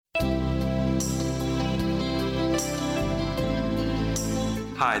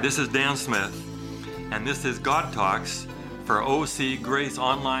Hi, this is Dan Smith, and this is God Talks for OC Grace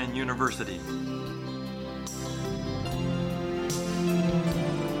Online University.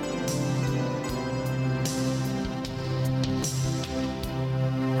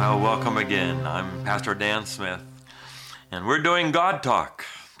 Well, welcome again. I'm Pastor Dan Smith, and we're doing God Talk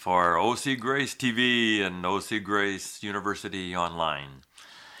for OC Grace TV and OC Grace University Online.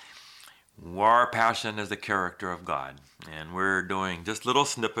 Our passion is the character of God, and we're doing just little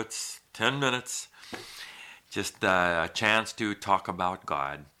snippets, 10 minutes, just a chance to talk about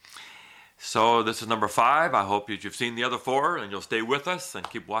God. So this is number 5. I hope that you've seen the other 4 and you'll stay with us and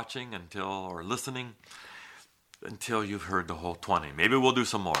keep watching or listening until you've heard the whole 20. Maybe we'll do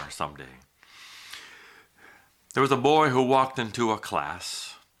some more someday. There was a boy who walked into a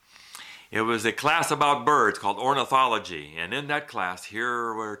class. It was a class about birds called ornithology, and in that class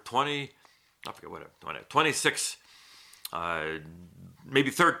here were 26, maybe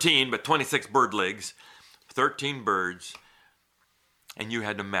 13, but 26 bird legs, 13 birds, and you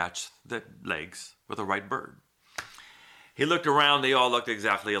had to match the legs with the right bird. He looked around, they all looked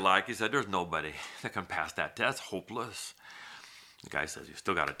exactly alike. He said, there's nobody that can pass that test, hopeless. The guy says, you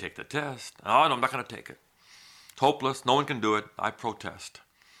still got to take the test. Oh, no, I'm not going to take it. It's hopeless, no one can do it, I protest.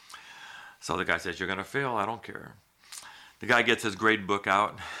 So the guy says, you're going to fail, I don't care. The guy gets his grade book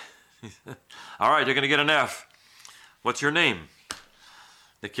out. All right, you're going to get an F. What's your name?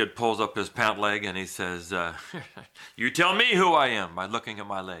 The kid pulls up his pant leg and he says, you tell me who I am by looking at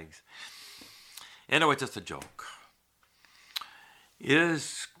my legs. Anyway, it's just a joke.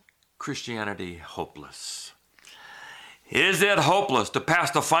 Is Christianity hopeless? Is it hopeless to pass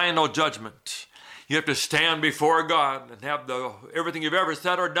the final judgment? You have to stand before God and have everything you've ever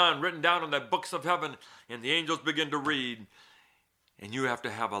said or done written down in the books of heaven, and the angels begin to read. And you have to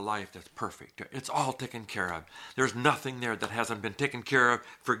have a life that's perfect. It's all taken care of. There's nothing there that hasn't been taken care of,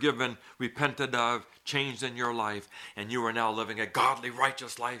 forgiven, repented of, changed in your life, and you are now living a godly,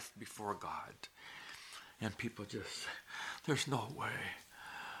 righteous life before God. And people just, there's no way.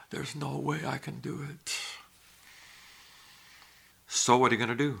 There's no way I can do it. So what are you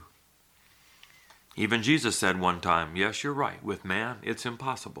going to do? Even Jesus said one time, yes, you're right. With man, it's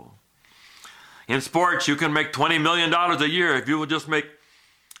impossible. In sports, you can make $20 million a year if you will just make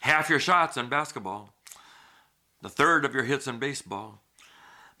half your shots in basketball, the third of your hits in baseball.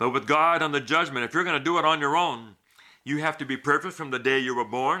 But with God and the judgment, if you're going to do it on your own, you have to be perfect from the day you were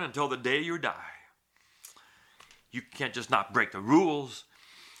born until the day you die. You can't just not break the rules.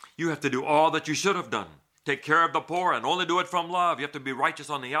 You have to do all that you should have done. Take care of the poor and only do it from love. You have to be righteous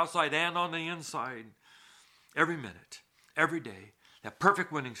on the outside and on the inside. Every minute, every day, that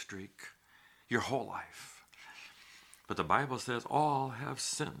perfect winning streak, your whole life. But the Bible says all have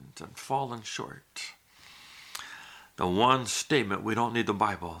sinned and fallen short. The one statement we don't need the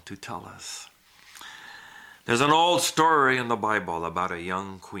Bible to tell us. There's an old story in the Bible about a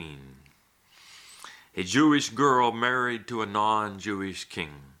young queen. A Jewish girl married to a non-Jewish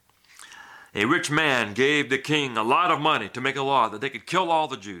king. A rich man gave the king a lot of money to make a law that they could kill all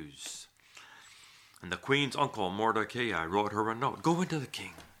the Jews. And the queen's uncle, Mordecai, wrote her a note. Go into the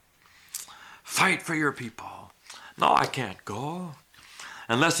king. Fight for your people. No, I can't go.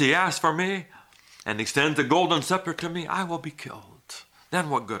 Unless he asks for me and extends the golden scepter to me, I will be killed. Then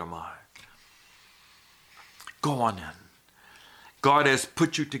what good am I? Go on in. God has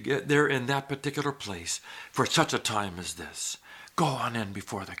put you to get there in that particular place for such a time as this. Go on in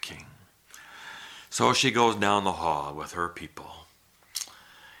before the king. So she goes down the hall with her people.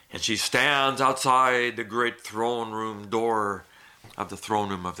 And she stands outside the great throne room door of the throne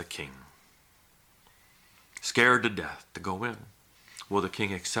room of the king. Scared to death to go in. Will the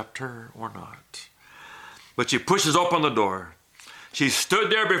king accept her or not? But she pushes open the door. She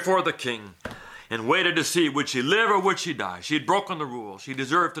stood there before the king and waited to see, would she live or would she die? She had broken the rule. She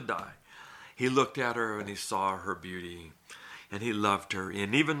deserved to die. He looked at her and he saw her beauty and he loved her.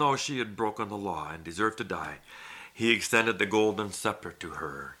 And even though she had broken the law and deserved to die, he extended the golden scepter to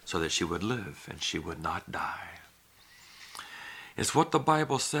her so that she would live and she would not die. It's what the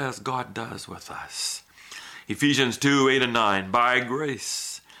Bible says God does with us. Ephesians 2, 8 and 9, by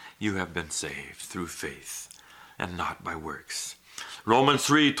grace you have been saved through faith and not by works. Romans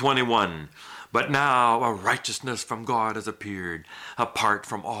 3, 21, but now a righteousness from God has appeared apart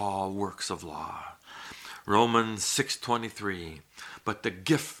from all works of law. Romans 6, 23, but the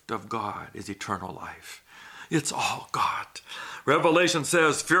gift of God is eternal life. It's all God. Revelation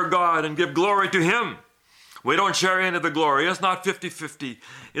says, fear God and give glory to him. We don't share any of the glory. It's not 50-50.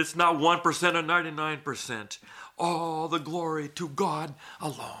 It's not 1% or 99%. All the glory to God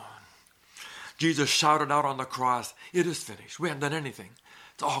alone. Jesus shouted out on the cross, it is finished. We haven't done anything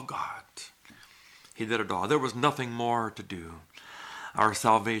It's all God. He did it all. There was nothing more to do. Our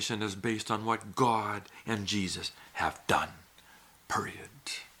salvation is based on what God and Jesus have done. Period.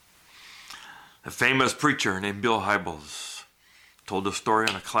 A famous preacher named Bill Hybels told a story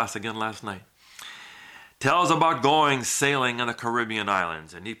in a class again last night. Tells about going sailing in the Caribbean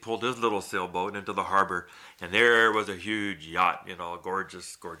islands, and he pulled his little sailboat into the harbor, and there was a huge yacht, a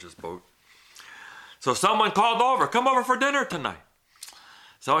gorgeous, gorgeous boat. So someone called over, come over for dinner tonight.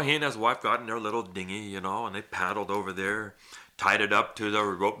 So he and his wife got in their little dinghy, and they paddled over there, tied it up to the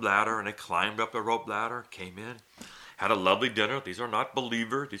rope ladder, and they climbed up the rope ladder, came in, had a lovely dinner. These are not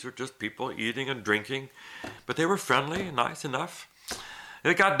believers. These are just people eating and drinking. But they were friendly and nice enough.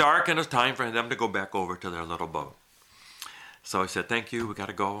 It got dark, and it was time for them to go back over to their little boat. So he said, thank you, we got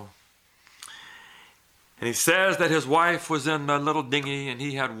to go. And he says that his wife was in the little dinghy, and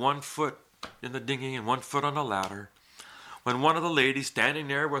he had 1 foot in the dinghy and 1 foot on the ladder, when one of the ladies standing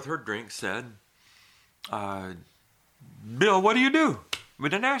there with her drink said, Bill, what do you do? We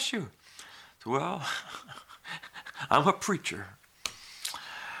didn't ask you. Said, well, I'm a preacher.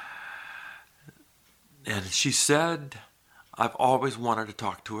 And she said, I've always wanted to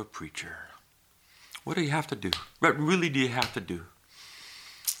talk to a preacher. What do you have to do? What really do you have to do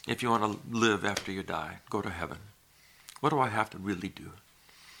if you want to live after you die, go to heaven? What do I have to really do?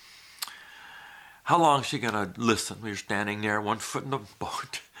 How long is she going to listen when you're standing there, 1 foot in the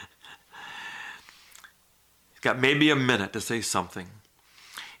boat? He's got maybe a minute to say something.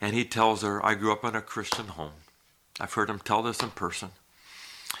 And he tells her, I grew up in a Christian home. I've heard him tell this in person.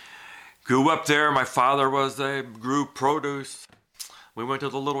 Grew up there. My father grew produce. We went to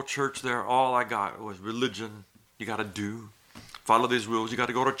the little church there. All I got was religion. You got to do. Follow these rules. You got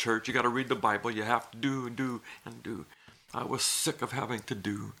to go to church. You got to read the Bible. You have to do and do and do. I was sick of having to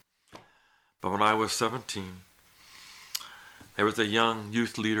do. But when I was 17, there was a young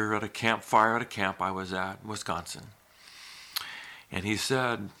youth leader at a campfire at a camp I was at in Wisconsin. And he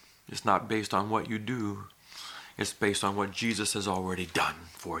said, it's not based on what you do. It's based on what Jesus has already done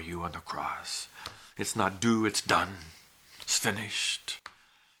for you on the cross. It's not do, it's done. It's finished.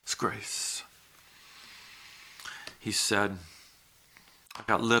 It's grace. He said, I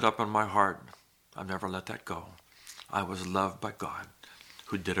got lit up in my heart. I've never let that go. I was loved by God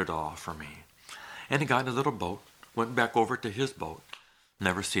who did it all for me. And he got in a little boat, went back over to his boat,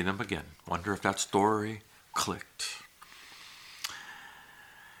 never seen them again. Wonder if that story clicked.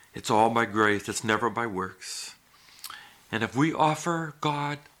 It's all by grace. It's never by works. And if we offer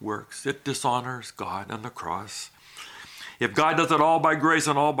God works, it dishonors God on the cross. If God does it all by grace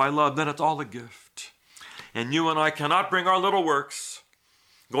and all by love, then it's all a gift. And you and I cannot bring our little works,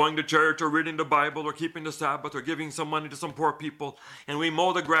 going to church or reading the Bible or keeping the Sabbath or giving some money to some poor people, and we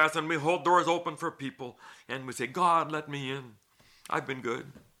mow the grass and we hold doors open for people, and we say, God, let me in. I've been good.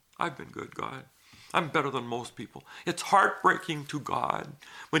 I've been good, God. I'm better than most people. It's heartbreaking to God.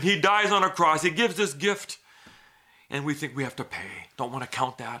 When he dies on a cross, he gives this gift, and we think we have to pay. Don't want to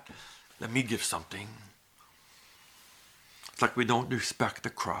count that. Let me give something. It's like we don't respect the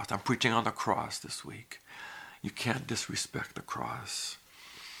cross. I'm preaching on the cross this week. You can't disrespect the cross.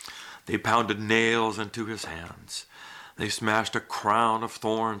 They pounded nails into his hands. They smashed a crown of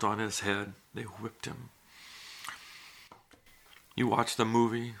thorns on his head. They whipped him. You watch the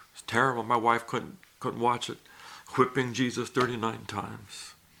movie. It's terrible. My wife couldn't watch it. Whipping Jesus 39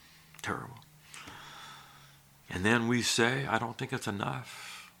 times. Terrible. And then we say, I don't think it's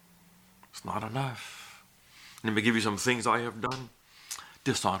enough. It's not enough. Let me give you some things I have done.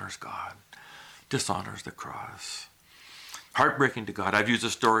 Dishonors God. Dishonors the cross. Heartbreaking to God. I've used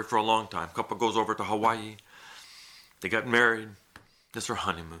this story for a long time. A couple goes over to Hawaii. They got married. This is their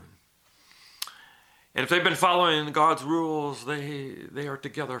honeymoon. And if they've been following God's rules, they are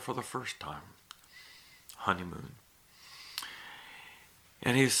together for the first time. Honeymoon.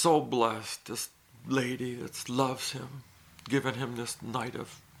 And he's so blessed, this lady that loves him, giving him this night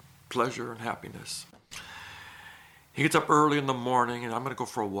of pleasure and happiness. He gets up early in the morning, and I'm going to go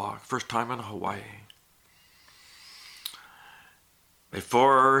for a walk. First time in Hawaii.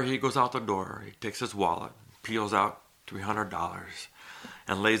 Before he goes out the door, he takes his wallet, peels out $300,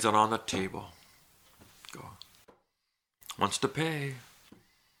 and lays it on the table. Go. Wants to pay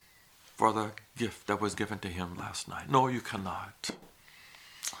for the gift that was given to him last night. No, you cannot.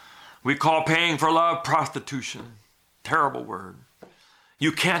 We call paying for love prostitution. Terrible word.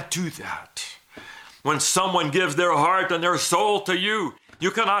 You can't do that. When someone gives their heart and their soul to you,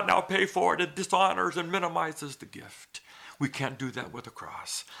 you cannot now pay for it. It dishonors and minimizes the gift. We can't do that with the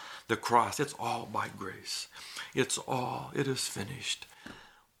cross. The cross, it's all by grace. It is finished.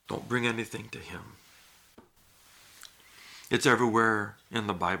 Don't bring anything to him. It's everywhere in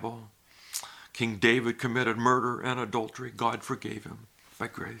the Bible. King David committed murder and adultery. God forgave him by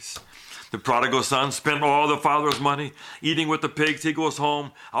grace. The prodigal son spent all the father's money, eating with the pigs. He goes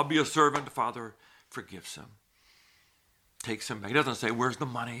home. I'll be a servant. The father forgives him, takes him back. He doesn't say, where's the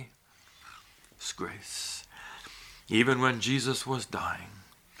money? It's grace. Even when Jesus was dying,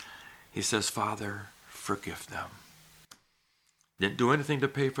 he says, Father, forgive them. Didn't do anything to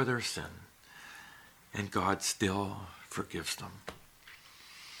pay for their sin. And God still forgives them.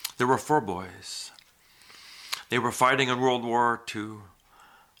 There were 4 boys. They were fighting in World War II.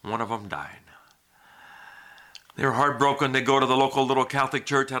 One of them died. They were heartbroken. They go to the local little Catholic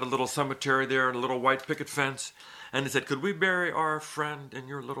church, had a little cemetery there, and a little white picket fence. And they said, could we bury our friend in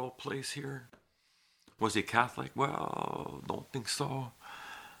your little place here? Was he Catholic? Well, don't think so.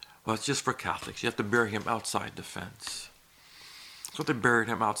 Well, it's just for Catholics. You have to bury him outside the fence. So they buried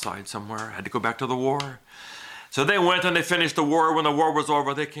him outside somewhere. Had to go back to the war. So they went and they finished the war. When the war was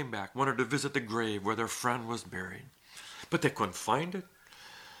over, they came back, wanted to visit the grave where their friend was buried. But they couldn't find it.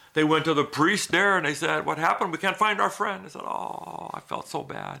 They went to the priest there and they said, what happened? We can't find our friend. They said, oh, I felt so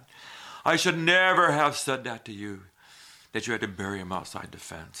bad. I should never have said that to you, that you had to bury him outside the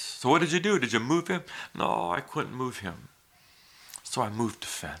fence. So what did you do? Did you move him? No, I couldn't move him. So I moved the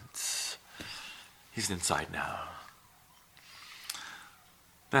fence. He's inside now.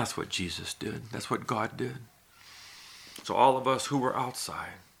 That's what Jesus did. That's what God did. So all of us who were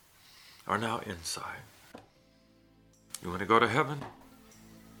outside are now inside. You want to go to heaven?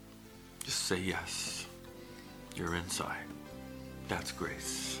 Just say yes. You're inside. That's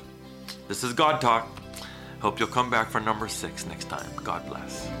grace. This is God Talk. Hope you'll come back for number 6 next time. God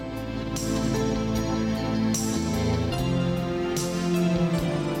bless.